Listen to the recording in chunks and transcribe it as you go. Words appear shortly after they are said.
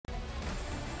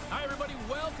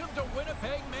everybody. Welcome to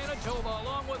Winnipeg, Manitoba.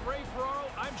 Along with Ray Ferraro,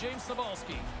 I'm James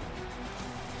Cebulski.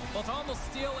 Well, to almost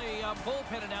steal a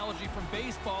bullpen analogy from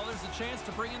baseball, there's a chance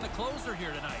to bring in the closer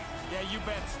here tonight. Yeah, you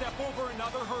bet. Step over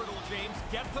another hurdle, James.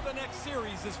 Get to the next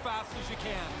series as fast as you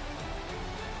can.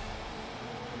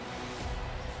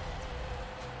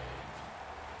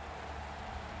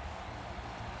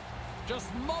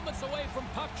 Just moments away from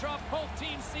puck drop, both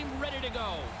teams seem ready to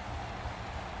go.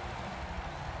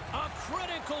 A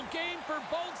critical game for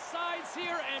both sides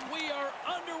here, and we are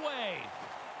underway.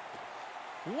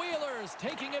 Wheeler's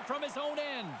taking it from his own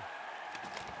end.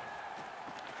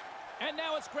 And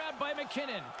now it's grabbed by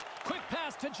McKinnon. Quick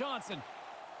pass to Johnson.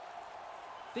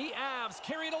 The Avs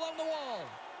carry it along the wall.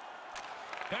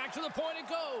 Back to the point it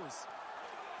goes.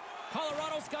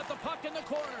 Colorado's got the puck in the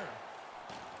corner.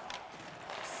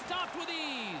 Stopped with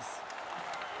ease.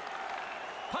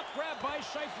 Puck grabbed by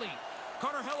Scheifele.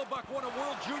 Connor Hellebuck won a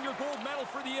World Junior Gold Medal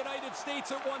for the United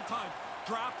States at one time.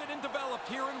 Drafted and developed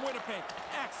here in Winnipeg.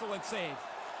 Excellent save.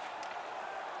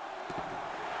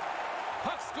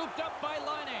 Puck scooped up by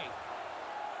Laine.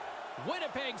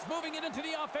 Winnipeg's moving it into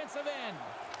the offensive end.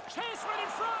 Chase right in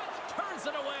front. Turns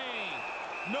it away.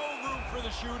 No room for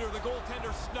the shooter. The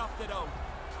goaltender snuffed it out.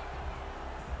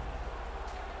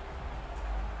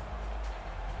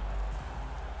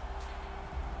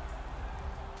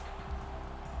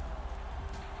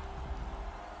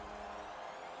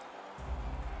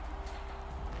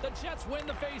 The Jets win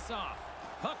the faceoff.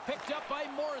 Puck picked up by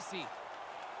Morrissey.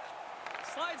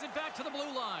 Slides it back to the blue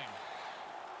line.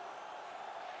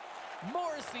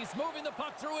 Morrissey's moving the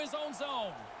puck through his own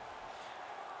zone.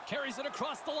 Carries it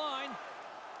across the line.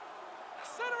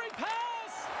 Centering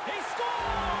pass! He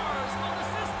scores! Will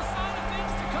this is the sign of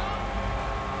things to come?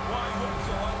 Well, I hope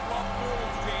so. I love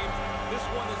goals, James. This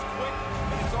one is quick,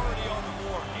 and it's already on the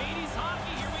board. 80s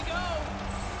hockey, here we go.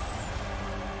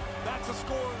 That's a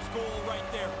scorer's goal right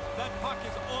there. That puck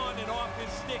is on and off his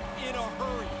stick in a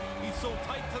hurry. He's so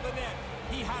tight to the net,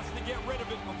 he has to get rid of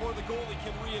it before the goalie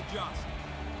can readjust.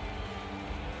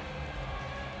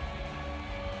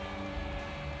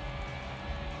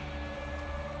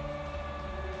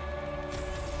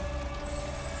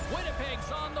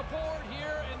 Winnipeg's on the board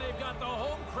here, and they've got the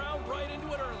home crowd right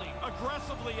into it early.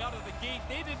 Aggressively out of the gate,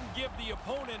 they didn't give the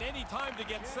opponent any time to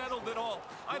get settled at all.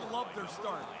 I love their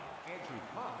start.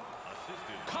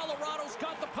 Colorado's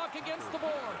got the puck against the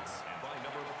boards.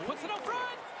 Puts it up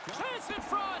front. Chance in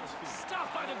front.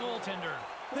 Stopped by the goaltender.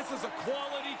 This is a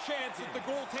quality chance if the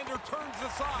goaltender turns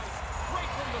aside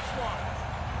right from the slot.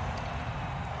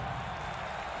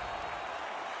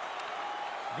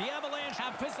 The Avalanche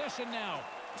have possession now.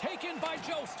 Taken by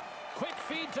Jost. Quick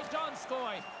feed to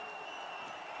Donskoy.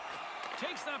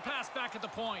 Takes that pass back at the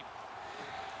point.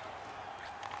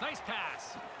 Nice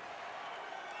pass.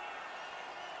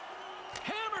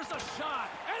 Hammers a shot,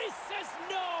 and he says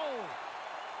no!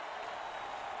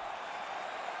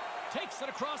 Takes it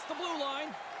across the blue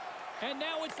line, and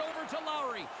now it's over to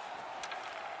Lowry.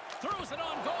 Throws it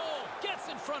on goal, gets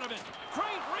in front of it.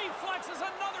 Great reflexes,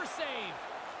 another save.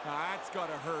 That's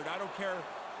gotta hurt. I don't care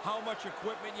how much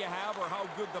equipment you have or how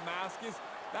good the mask is.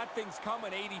 That thing's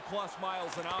coming 80+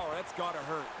 miles an hour. That's gotta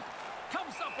hurt.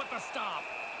 Comes up with the stop.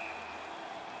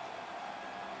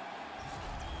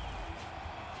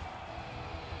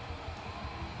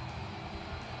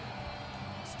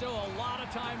 Still a lot of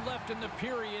time left in the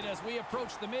period as we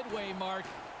approach the midway mark.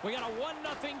 We got a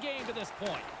 1-0 game to this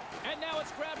point. And now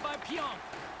it's grabbed by Pionk.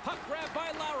 Puck grabbed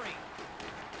by Lowry.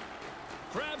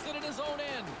 Grabs it in his own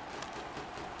end.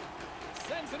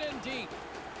 Sends it in deep.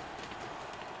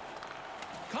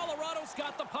 Colorado's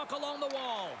got the puck along the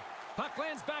wall. Puck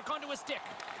lands back onto his stick.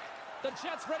 The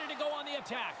Jets ready to go on the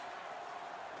attack.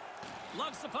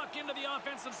 Lugs the puck into the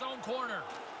offensive zone corner.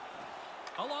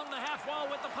 Along the half wall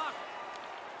with the puck.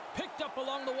 Picked up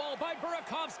along the wall by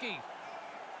Burakovsky.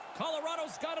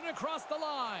 Colorado's got it across the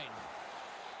line.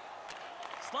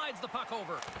 Slides the puck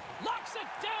over. Locks it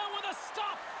down with a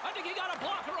stop. I think he got a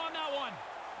blocker on that one.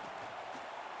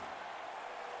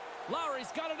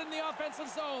 Lowry's got it in the offensive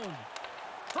zone.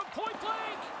 From point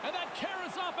blank. And that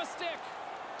carries off a stick.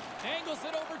 Angles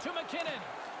it over to McKinnon.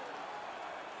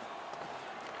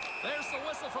 There's the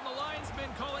whistle from the linesman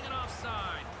calling an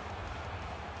offside.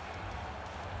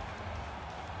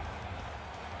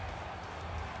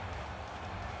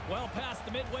 Well past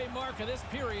the midway mark of this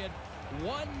period,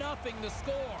 1-0 the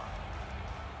score.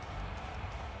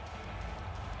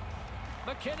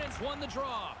 McKinnon's won the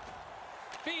draw.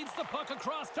 Feeds the puck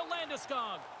across to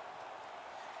Landeskog.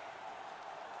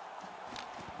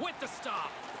 With the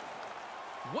stop.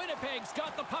 Winnipeg's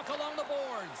got the puck along the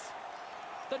boards.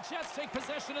 The Jets take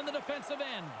possession in the defensive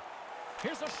end.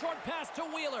 Here's a short pass to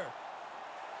Wheeler.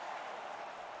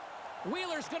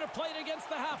 Wheeler's going to play it against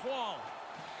the half wall.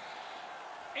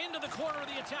 Into the corner of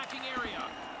the attacking area.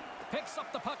 Picks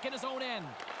up the puck in his own end.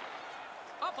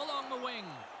 Up along the wing.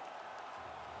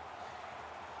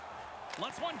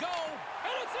 Lets one go.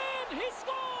 And it's in! He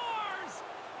scores!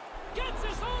 Gets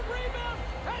his own rebound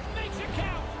and makes it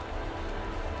count.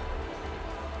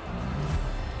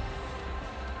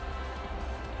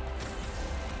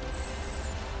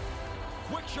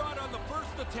 Quick shot on the first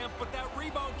attempt, but that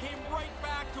rebound came right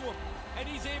back to him. And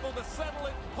he's able to settle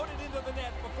it, put it into the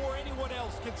net before anyone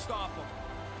else can stop him.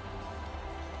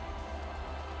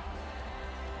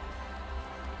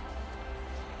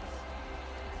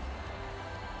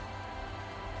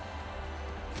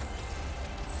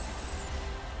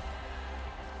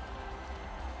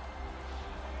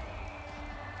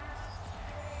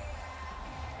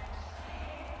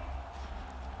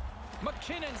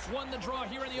 McKinnon's won the draw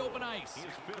here in the open ice. He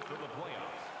is fifth of the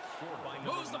playoffs. Scored by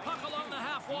moves the puck along the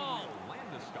half wall.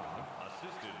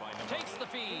 Assisted by takes the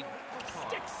feed.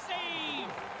 Stick save.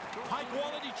 High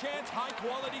quality chance, high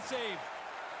quality save.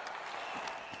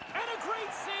 And a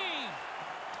great save.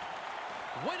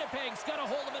 Winnipeg's got a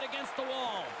hold of it against the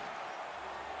wall.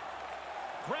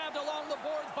 Grabbed along the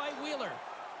boards by Wheeler.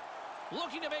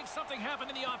 Looking to make something happen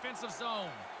in the offensive zone.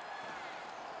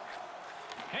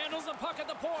 Handles the puck at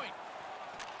the point.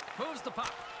 Moves the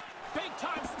puck. Big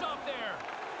time stop there.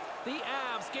 The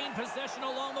Avs gain possession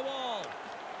along the wall.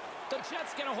 The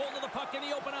Jets get a hold of the puck in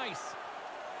the open ice.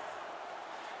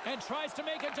 And tries to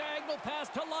make a diagonal pass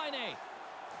to Laine.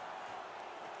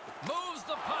 Moves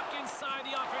the puck inside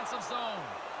the offensive zone.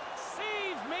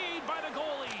 Save made by the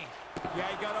goalie. Yeah,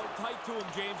 he got out tight to him,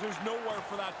 James. There's nowhere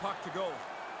for that puck to go.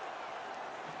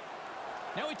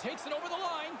 Now he takes it over the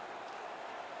line.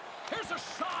 Here's a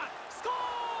shot.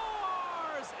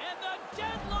 Scores! And the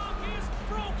deadlock is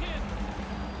broken.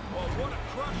 Well, what a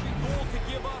crushing goal to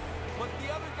give up. But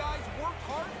the other guys worked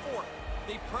hard for it.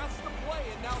 They pressed the play,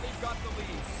 and now they've got the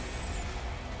lead.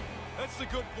 That's a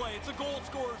good play. It's a goal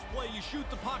scorer's play. You shoot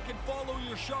the puck and follow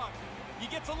your shot. He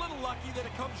gets a little lucky that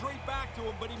it comes right back to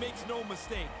him, but he makes no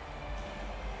mistake.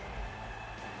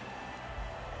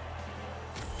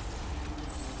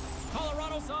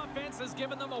 Colorado's offense has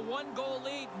given them a one-goal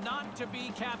lead. Not to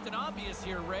be Captain Obvious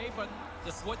here, Ray, but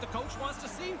this is what the coach wants to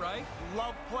see, right?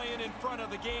 Love playing in front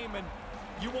of the game, and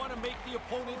you want to make the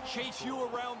opponent chase you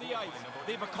around the ice.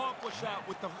 They've accomplished that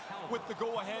with the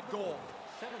go-ahead goal.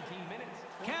 17 minutes.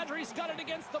 Kadri's got it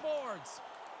against the boards.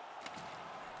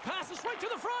 Passes right to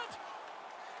the front.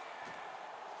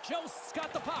 Jost's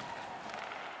got the puck.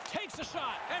 Takes a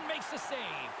shot and makes a save.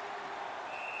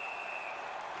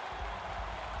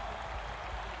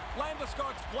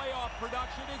 Landeskog's playoff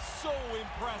production is so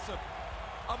impressive.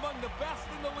 Among the best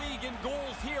in the league in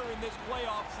goals here in this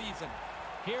playoff season.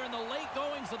 Here in the late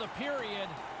goings of the period,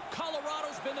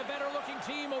 Colorado's been the better-looking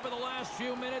team over the last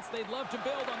few minutes. They'd love to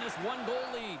build on this one-goal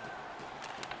lead.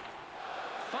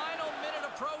 Final minute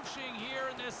approaching here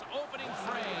in this opening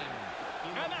frame.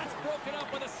 And that's broken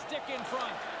up with a stick in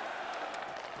front.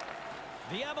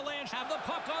 The Avalanche have the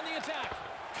puck on the attack.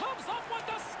 Comes up with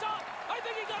the stop. I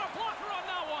think he got a blocker on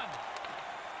that one.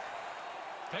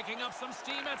 Picking up some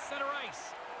steam at center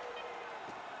ice.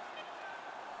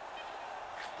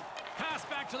 Pass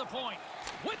back to the point.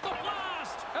 With the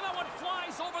blast. And that one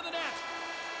flies over the net.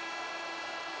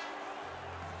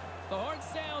 The horn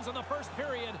sounds in the first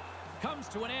period comes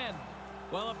to an end.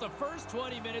 Well, if the first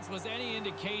 20 minutes was any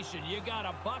indication, you got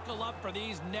to buckle up for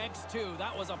these next two.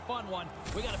 That was a fun one.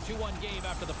 We got a 2-1 game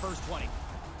after the first 20.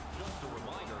 Just a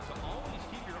reminder to always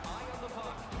keep your eye on the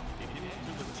puck.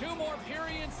 Two more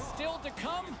periods still to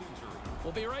come.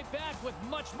 We'll be right back with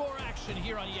much more action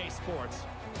here on EA Sports.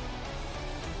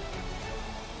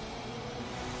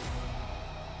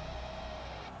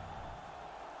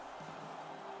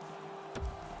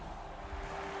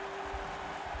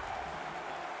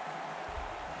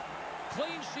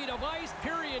 Clean sheet of ice.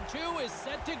 Period 2 is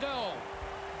set to go.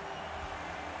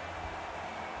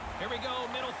 Here we go.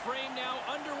 Middle frame now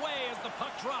underway as the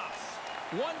puck drops.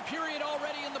 One period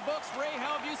already in the books. Ray,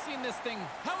 how have you seen this thing?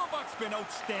 Hellebuck's been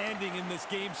outstanding in this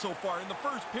game so far. In the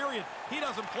first period, he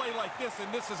doesn't play like this,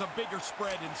 and this is a bigger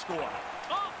spread and score.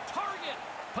 Off target.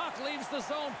 Puck leaves the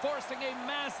zone, forcing a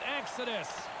mass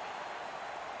exodus.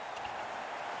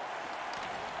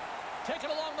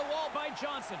 Taken along the wall by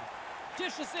Johnson.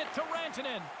 Dishes it to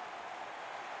Rantanen.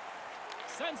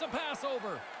 Sends a pass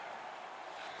over.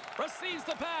 Receives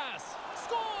the pass.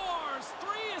 Scores! 3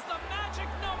 is the magic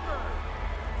number.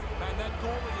 Man, that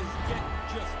goalie is getting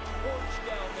just torched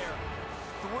down there.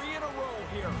 3 in a row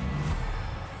here.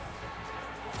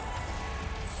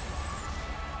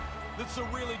 This is a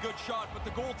really good shot, but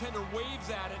the goaltender waves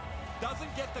at it,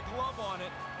 doesn't get the glove on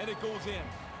it, and it goes in.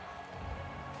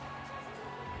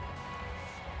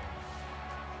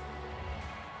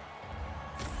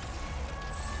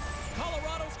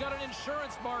 Colorado's got an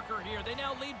insurance marker here. They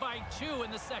now lead by 2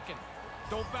 in the second.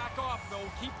 Don't back off, though.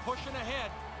 Keep pushing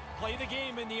ahead. Play the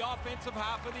game in the offensive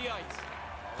half of the ice.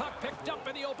 Puck picked up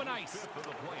in the open ice. Fifth of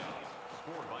the playoffs,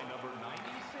 scored by number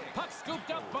 96. Puck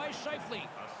scooped up by Scheifele.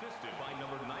 Assisted by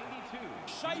number 92.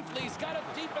 Scheifele's got it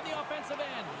deep in the offensive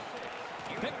end.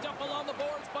 Picked up along the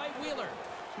boards by Wheeler.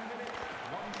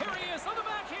 Here he is on the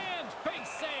backhand. Big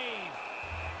save.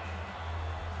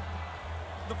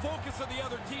 The focus of the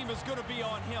other team is going to be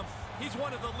on him. He's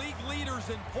one of the league leaders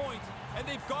in points, and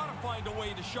they've got to find a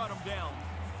way to shut him down.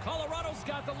 Colorado's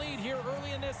got the lead here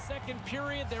early in this second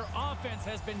period. Their offense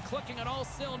has been clicking on all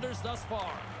cylinders thus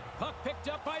far. Puck picked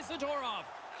up by Zadorov.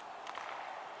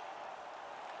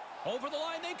 Over the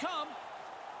line they come.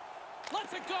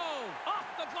 Lets it go. Off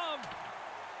the glove.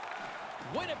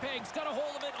 Winnipeg's got a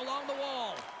hold of it along the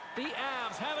wall. The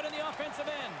Avs have it in the offensive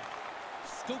end.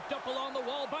 Scooped up along the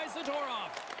wall by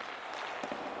Zadorov.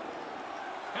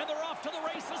 And they're off to the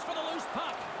races for the loose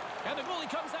puck. And the goalie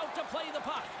comes out to play the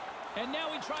puck. And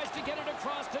now he tries to get it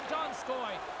across to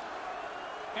Donskoy.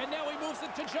 And now he moves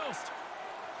it to Jost.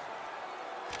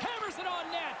 Hammers it on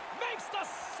net. Makes the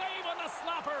save on the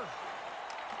slapper.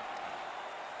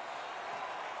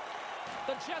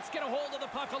 The Jets get a hold of the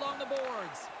puck along the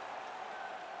boards.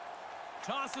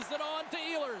 Tosses it on to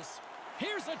Ehlers.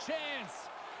 Here's a chance.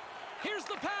 Here's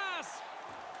the pass.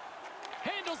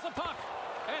 Handles the puck.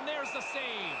 And there's the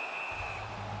save.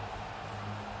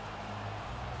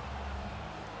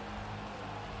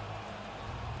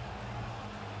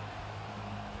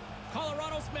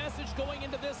 Colorado's message going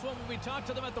into this one when we talked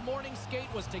to them at the morning skate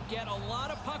was to get a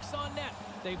lot of pucks on net.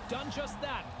 They've done just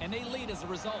that, and they lead as a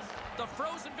result. The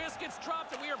frozen biscuits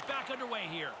dropped, and we are back underway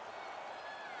here.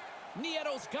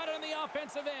 Nieto's got it on the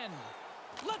offensive end.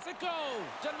 Lets it go.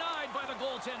 Denied by the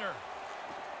goaltender.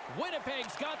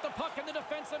 Winnipeg's got the puck in the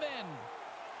defensive end.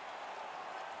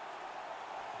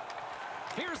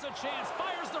 Here's a chance.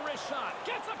 Fires the wrist shot.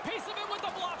 Gets a piece of it with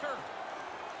the blocker.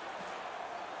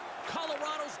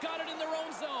 Colorado's got it in their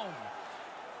own zone.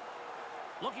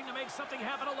 Looking to make something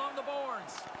happen along the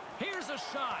boards. Here's a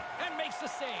shot and makes the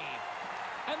save.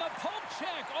 And the poke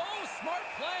check. Oh, smart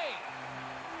play.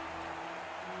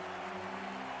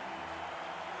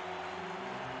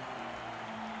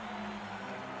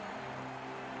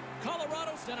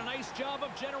 Colorado's done a nice job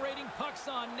of generating pucks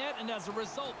on net, and as a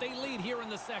result, they lead here in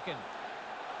the second.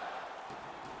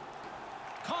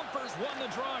 Compher's won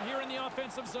the draw here in the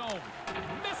offensive zone.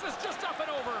 Misses just up and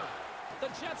over. The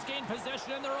Jets gain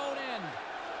possession in their own end.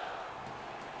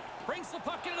 Brings the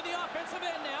puck into the offensive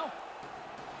end now.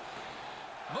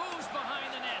 Moves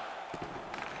behind the net.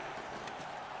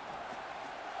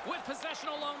 With possession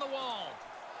along the wall.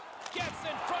 Gets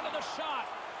in front of the shot.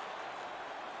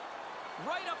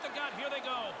 Right up the gut. Here they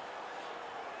go.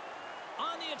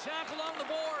 On the attack along the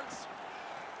boards.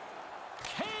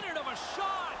 Cannon of a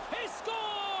shot. He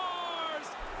scores!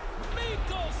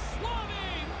 Mikko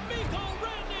Suomi! Mikko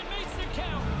Rantanen makes it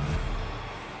count.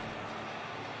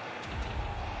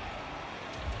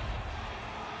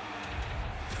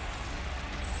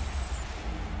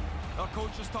 Our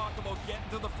coaches talk about getting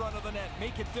to the front of the net,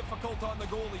 make it difficult on the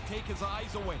goalie, take his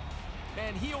eyes away.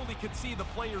 Man, he only could see the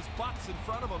players' butts in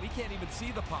front of him. He can't even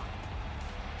see the puck.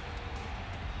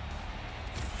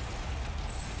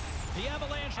 The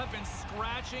Avalanche have been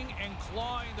scratching and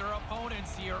clawing their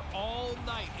opponents here all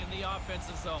night in the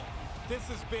offensive zone. This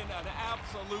has been an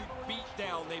absolute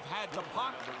beatdown. They've had the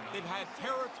puck, they've had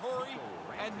territory,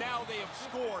 and now they have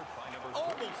scored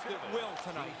almost at will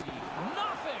tonight.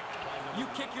 Nothing! You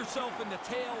kick yourself in the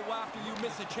tail after you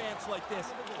miss a chance like this.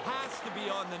 Has to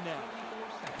be on the net.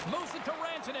 Moves it to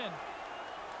Rantanen.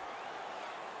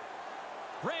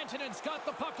 Rantanen's got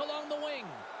the puck along the wing.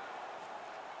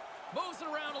 Moves it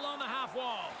around along the half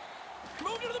wall.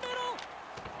 Moved to the middle.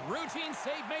 Routine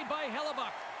save made by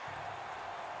Hellebuck.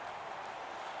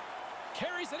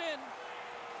 Carries it in.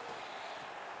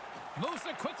 Moves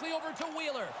it quickly over to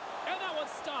Wheeler. And that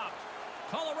one's stopped.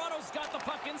 Colorado's got the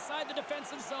puck inside the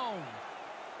defensive zone.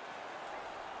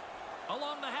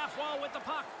 Along the half wall with the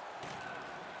puck.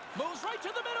 Moves right to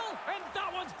the middle. And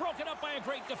that one's broken up by a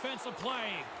great defensive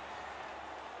play.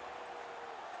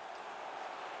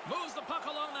 Moves the puck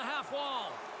along the half wall.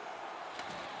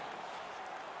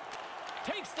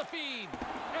 Takes the feed.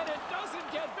 And it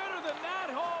doesn't get better than that.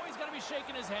 Oh, he's going to be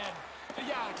shaking his head.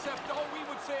 Yeah, except all we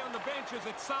would say on the bench is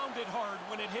it sounded hard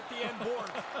when it hit the end board.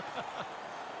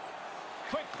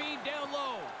 Quick feed down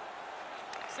low.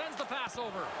 Sends the the pass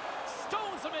over.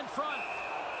 Stones him in front.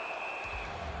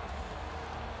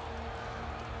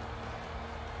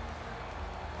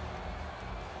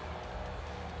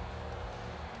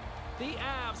 The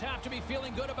Avs have to be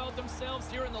feeling good about themselves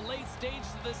here in the late stages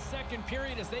of this second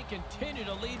period as they continue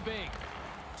to lead big.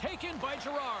 Taken by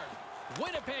Gerard.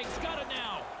 Winnipeg's got it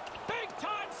now. Big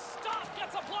time stop.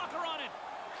 Gets a blocker on it.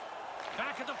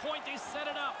 Back at the point, they set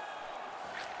it up.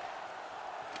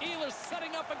 Ehlers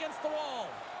setting up against the wall.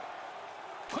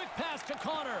 Quick pass to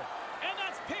Connor. And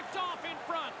that's picked off in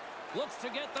front. Looks to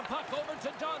get the puck over to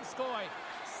Donskoy.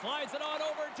 Slides it on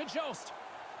over to Jost.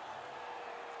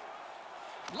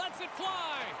 Lets it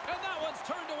fly, and that one's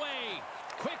turned away.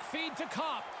 Quick feed to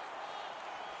Kopp.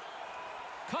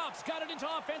 Kopp's got it into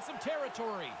offensive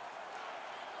territory.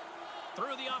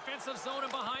 Through the offensive zone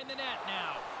and behind the net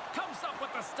now. Comes up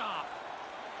with the stop.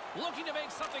 Looking to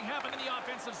make something happen in the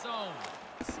offensive zone.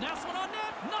 Snaps one on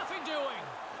net, nothing doing.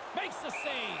 Makes the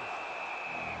save.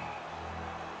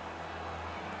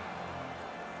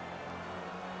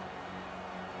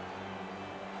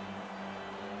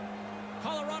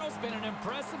 Colorado's been an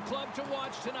impressive club to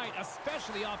watch tonight,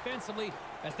 especially offensively,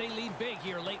 as they lead big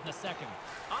here late in the second.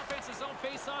 Offensive zone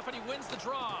face-off, and he wins the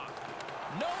draw.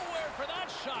 Nowhere for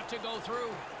that shot to go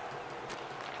through.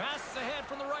 Passes ahead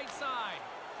from the right side.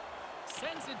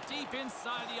 Sends it deep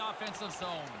inside the offensive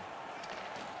zone.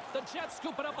 The Jets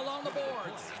scoop it up along the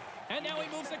boards. And now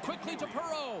he moves it quickly to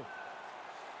Perreault.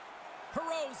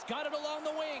 Perreault's got it along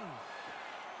the wing.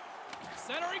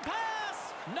 Centering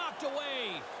pass! Knocked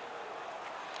away.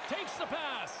 Takes the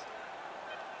pass.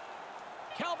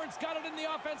 Calvert's got it in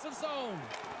the offensive zone.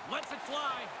 Lets it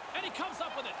fly, and he comes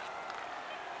up with it.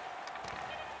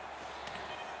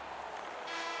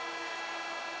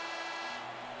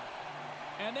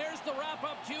 And there's the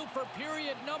wrap-up cue for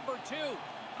period number 2.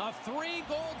 A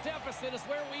 3-goal deficit is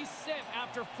where we sit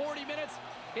after 40 minutes.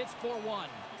 It's 4-1. Hey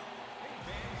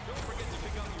fans, don't forget to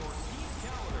pick up your team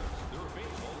calendars. They're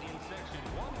available in section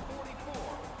 144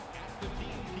 at the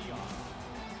team kiosk.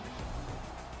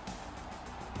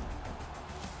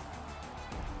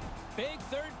 Big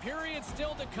third period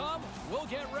still to come. We'll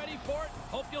get ready for it.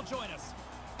 Hope you'll join us.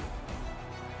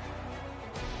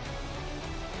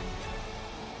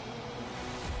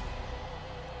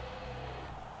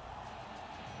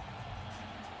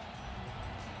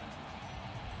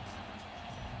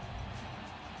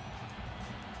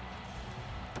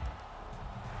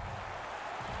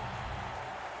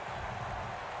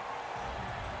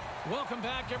 Welcome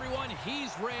back, everyone.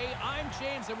 He's Ray, I'm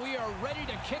James, and we are ready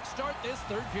to kickstart this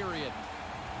third period.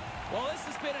 Well, this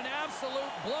has been an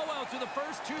absolute blowout through the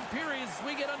first 2 periods as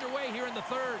we get underway here in the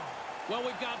third. Well,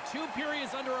 we've got 2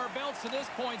 periods under our belts to this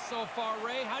point so far.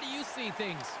 Ray, how do you see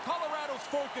things? Colorado's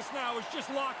focus now is just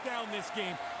lock down this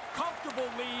game. Comfortable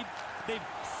lead. They've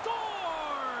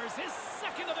Scores his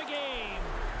second of the game.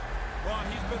 Well,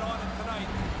 he's been on it tonight.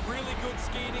 Really good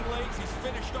skating legs. He's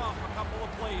finished off a couple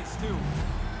of plays, too.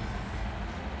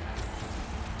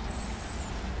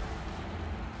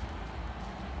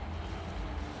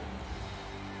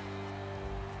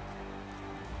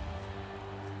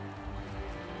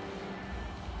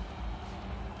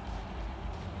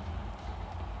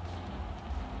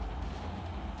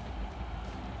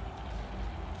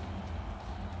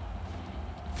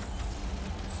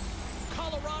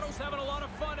 Colorado's having a lot of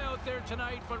fun out there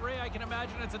tonight, but Ray, I can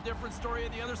imagine it's a different story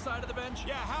on the other side of the bench.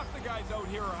 Yeah, half the guys out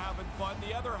here are having fun.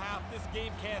 The other half, this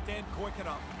game can't end quick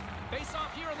enough. Face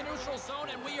off here in the neutral zone,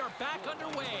 and we are back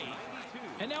underway.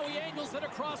 And now he angles it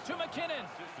across to McKinnon.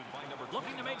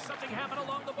 Looking to make something happen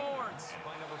along the boards.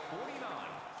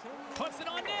 Puts it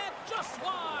on net, just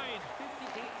wide.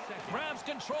 Grabs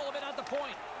control of it at the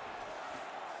point.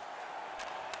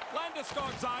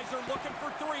 Landeskog's eyes are looking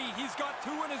for 3. He's got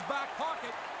 2 in his back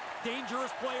pocket.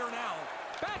 Dangerous player now.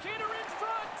 Backhander in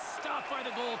front. Stopped by the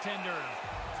goaltender.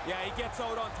 Yeah, he gets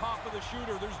out on top of the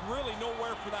shooter. There's really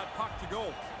nowhere for that puck to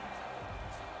go.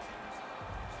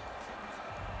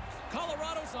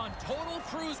 Colorado's on total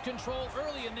cruise control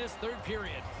early in this third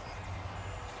period.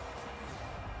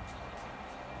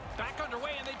 Back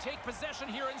underway, and they take possession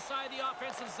here inside the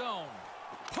offensive zone.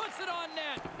 Puts it on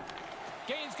net.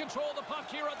 Gains control of the puck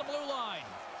here at the blue line.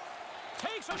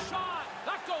 Takes a shot.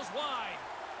 That goes wide.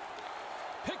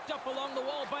 Picked up along the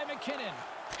wall by McKinnon.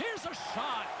 Here's a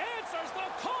shot. Answers the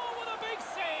call with a big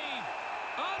save.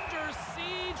 Under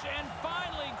siege, and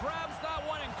finally grabs that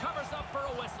one and covers up for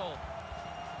a whistle.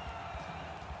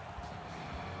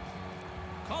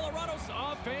 Colorado's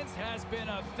offense has been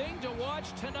a thing to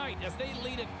watch tonight as they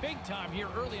lead it big time here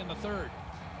early in the third.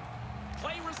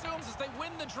 Play resumes as they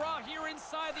win the draw here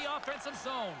inside the offensive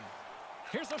zone.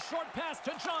 Here's a short pass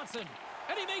to Johnson,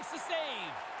 and he makes the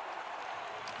save.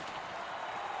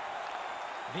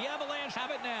 The Avalanche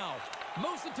have it now.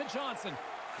 Moves it to Johnson.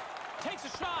 Takes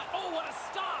a shot. Oh, what a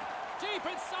stop. Deep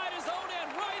inside his own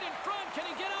end, right in front. Can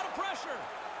he get out of pressure?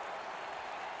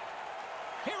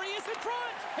 Here he is in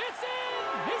front. It's in.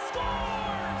 He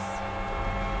scores.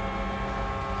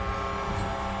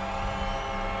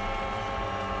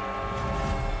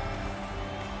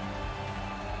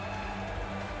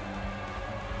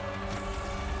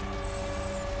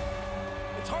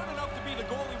 It's hard enough to be the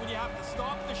goalie when you have to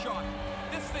stop the shot.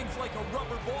 This thing's like a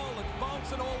rubber ball. It's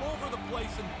bouncing all over the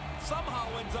place and somehow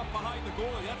ends up behind the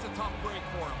goalie. That's a tough break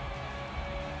for him.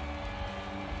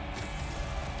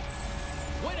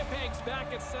 Winnipeg's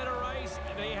back at center ice.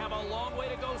 They have a long way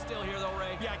to go still here, though,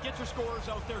 Ray. Yeah, get your scorers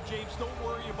out there, James. Don't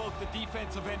worry about the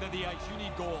defensive end of the ice. You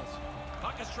need goals.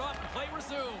 Puck is dropped and play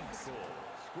resumes. Goal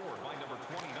scored by number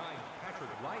 29, Patrick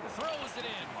Ryder. Throws it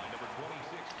in. By number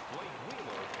 26, Blake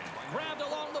Wheeler. And by Grabbed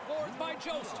along the boards by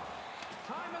Joseph.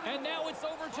 And now it's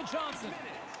over to Johnson.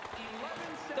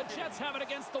 The Jets have it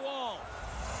against the wall.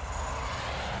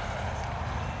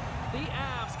 The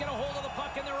Avs get a hold of the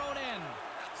puck in their own end.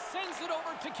 Sends it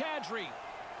over to Kadri.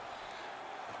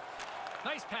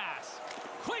 Nice pass.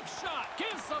 Quick shot.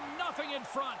 Gives them nothing in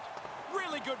front.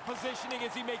 Really good positioning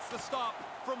as he makes the stop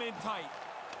from in tight.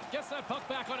 Gets that puck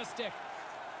back on a stick.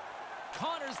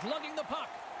 Connor's lugging the puck.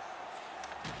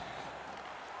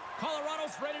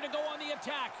 Colorado's ready to go on the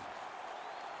attack.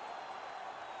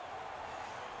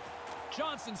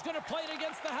 Johnson's going to play it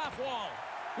against the half wall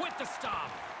with the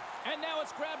stop. And now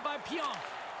it's grabbed by Pionk.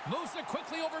 Moves it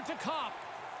quickly over to Kopp.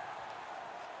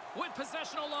 With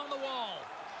possession along the wall.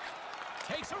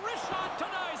 Takes a wrist shot,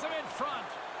 denies him in front.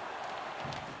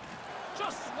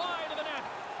 Just wide of the net.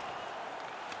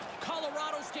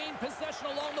 Colorado's gained possession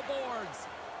along the boards.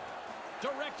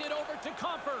 Directed over to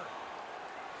Comfer.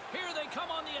 Here they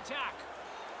come on the attack.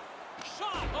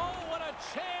 Shot! Oh, what a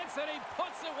chance, and he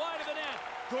puts it wide of the net.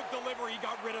 Good delivery. He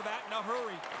got rid of that in a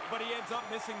hurry, but he ends up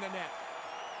missing the net.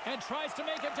 And tries to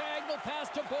make a diagonal pass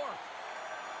to Bork.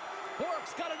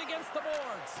 Bork's got it against the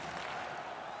boards.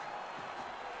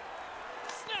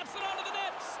 Snaps it onto the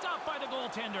net. Stopped by the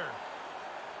goaltender.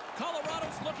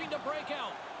 Colorado's looking to break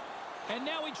out. And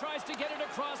now he tries to get it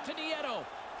across to Nieto.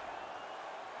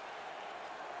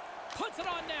 Puts it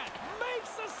on net.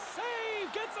 Makes a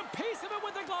save. Gets a piece of it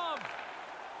with the glove.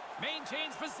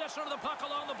 Maintains possession of the puck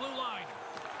along the blue line.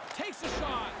 Takes a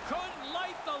shot. Couldn't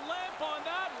light the lamp on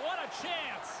that. What a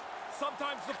chance.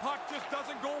 Sometimes the puck just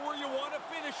doesn't go where you want to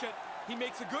finish it. He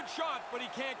makes a good shot, but he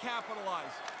can't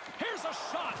capitalize. Here's a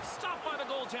shot. Stopped by the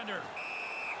goaltender.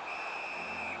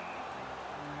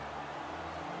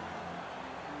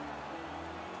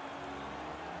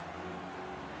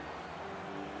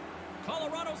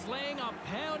 Colorado's laying a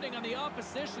pounding on the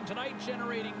opposition tonight,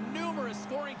 generating numerous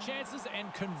scoring chances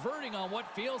and converting on what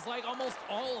feels like almost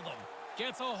all of them.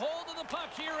 Gets a hold of the puck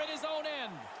here at his own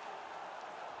end.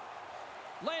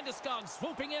 Landeskog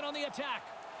swooping in on the attack.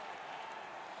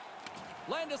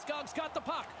 Landeskog's got the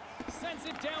puck. Sends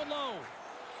it down low.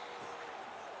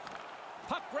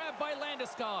 Puck grabbed by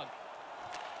Landeskog.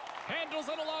 Handles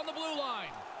it along the blue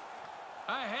line.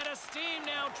 Ahead of steam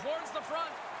now towards the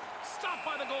front. Stopped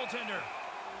by the goaltender.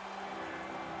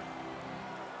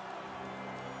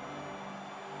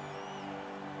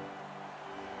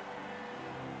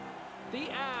 The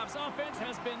Avs offense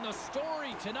has been the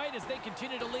story tonight as they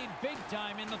continue to lead big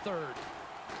time in the third.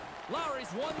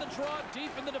 Lowry's won the draw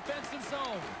deep in the defensive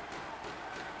zone.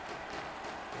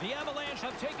 The Avalanche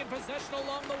have taken possession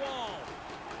along the wall.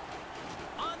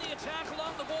 On the attack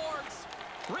along the boards.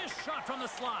 Wrist shot from the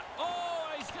slot. Oh,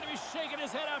 he's going to be shaking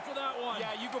his head after that one.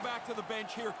 Yeah, you go back to the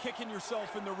bench here, kicking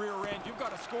yourself in the rear end. You've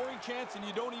got a scoring chance, and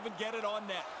you don't even get it on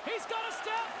net. He's got a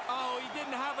step. Oh, he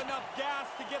didn't have enough gas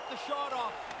to get the shot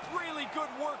off. Really good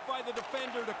work by the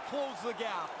defender to close the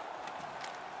gap.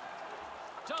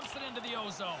 Dumps it into the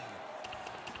O-zone.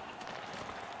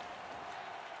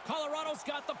 Colorado's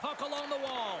got the puck along the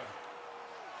wall.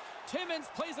 Timmins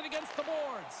plays it against the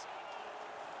boards.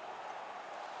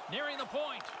 Nearing the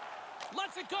point.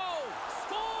 Lets it go.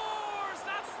 Scores!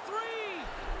 That's 3!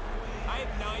 I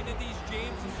have 9 of these,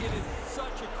 James, and it is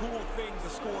such a cool thing to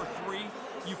score 3.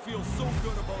 You feel so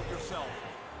good about yourself.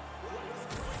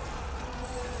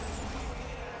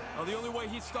 Now, the only way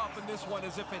he's stopping this one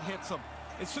is if it hits him.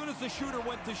 As soon as the shooter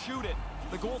went to shoot it,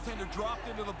 the goaltender dropped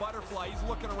into the butterfly. He's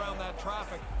looking around that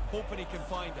traffic, hoping he can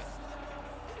find it.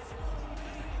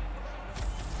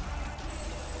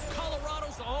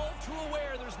 Colorado's all too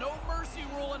aware there's no mercy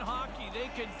rule in hockey. They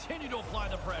continue to apply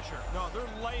the pressure. No, they're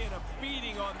laying a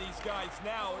beating on these guys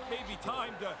now. It may be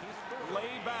time to lay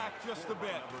back just a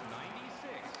bit.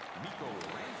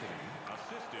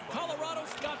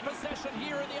 Colorado's got possession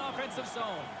here in the offensive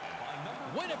zone.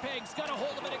 Winnipeg's got a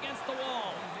hold of it against the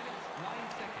wall.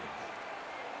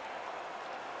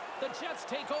 The Jets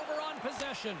take over on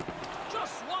possession.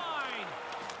 Just wide.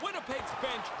 Winnipeg's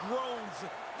bench groans.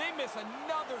 They miss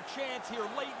another chance here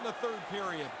late in the third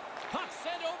period. Puck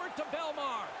sent over to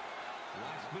Belmar.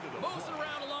 Moves it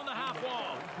around along the half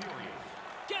wall.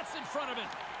 Gets in front of it.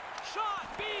 Shot.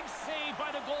 Big save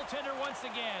by the goaltender once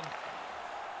again.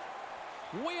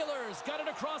 Wheeler's got it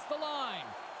across the line.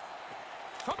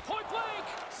 From point blank.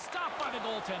 Stopped by the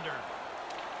goaltender.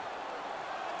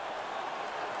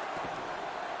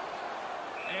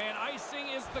 And icing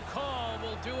is the call.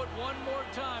 We'll do it one more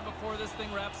time before this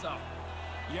thing wraps up.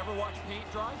 You ever watch paint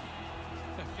dry?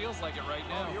 It feels like it right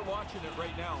now. Oh, you're watching it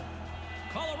right now.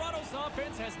 Colorado's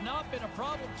offense has not been a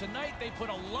problem tonight. They put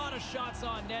a lot of shots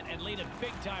on net and lead it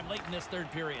big time late in this third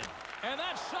period. And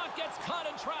that shot gets caught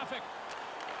in traffic.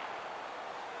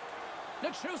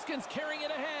 Nichushkin's carrying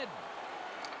it ahead.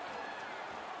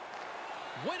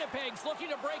 Winnipeg's looking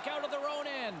to break out of their own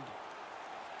end.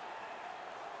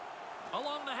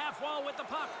 Along the half wall with the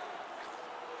puck.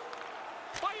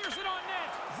 Fires it on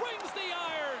net. Rings the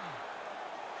iron.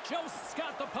 Jost's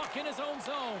got the puck in his own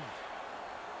zone.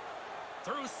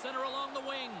 Through center along the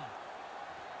wing.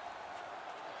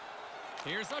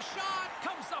 Here's a shot.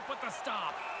 Comes up with the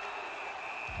stop.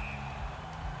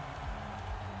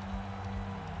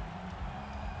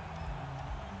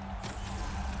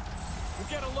 We'll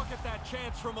get a look at that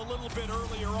chance from a little bit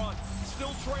earlier on.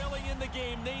 Still trailing in the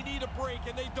game. They need a break,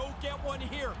 and they don't get one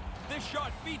here. This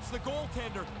shot beats the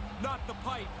goaltender, not the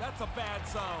pipe. That's a bad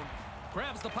sound.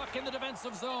 Grabs the puck in the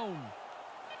defensive zone.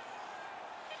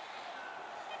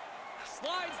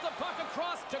 Slides the puck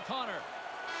across to Connor.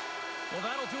 Well,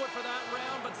 that'll do it for that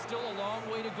round, but still a long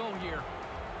way to go here.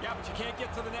 Yeah, but you can't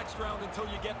get to the next round until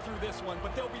you get through this one.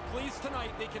 But they'll be pleased tonight.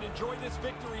 They can enjoy this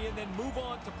victory and then move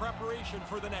on to preparation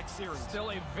for the next series.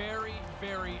 Still a very,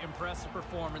 very impressive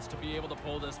performance to be able to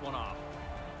pull this one off.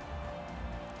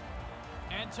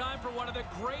 And time for one of the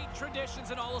great traditions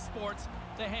in all of sports,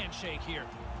 the handshake here.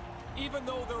 Even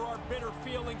though there are bitter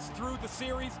feelings through the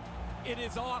series, it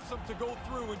is awesome to go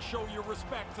through and show your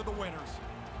respect to the winners.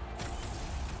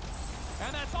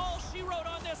 And that's all she wrote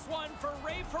on this one for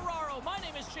Ray Ferraro. My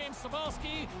name is James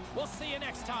Cybulski. We'll see you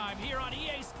next time here on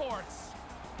EA Sports.